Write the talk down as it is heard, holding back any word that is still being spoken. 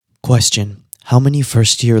Question: how many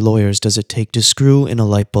first-year lawyers does it take to screw in a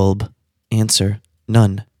light bulb? Answer: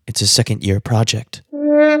 none. It's a second-year project.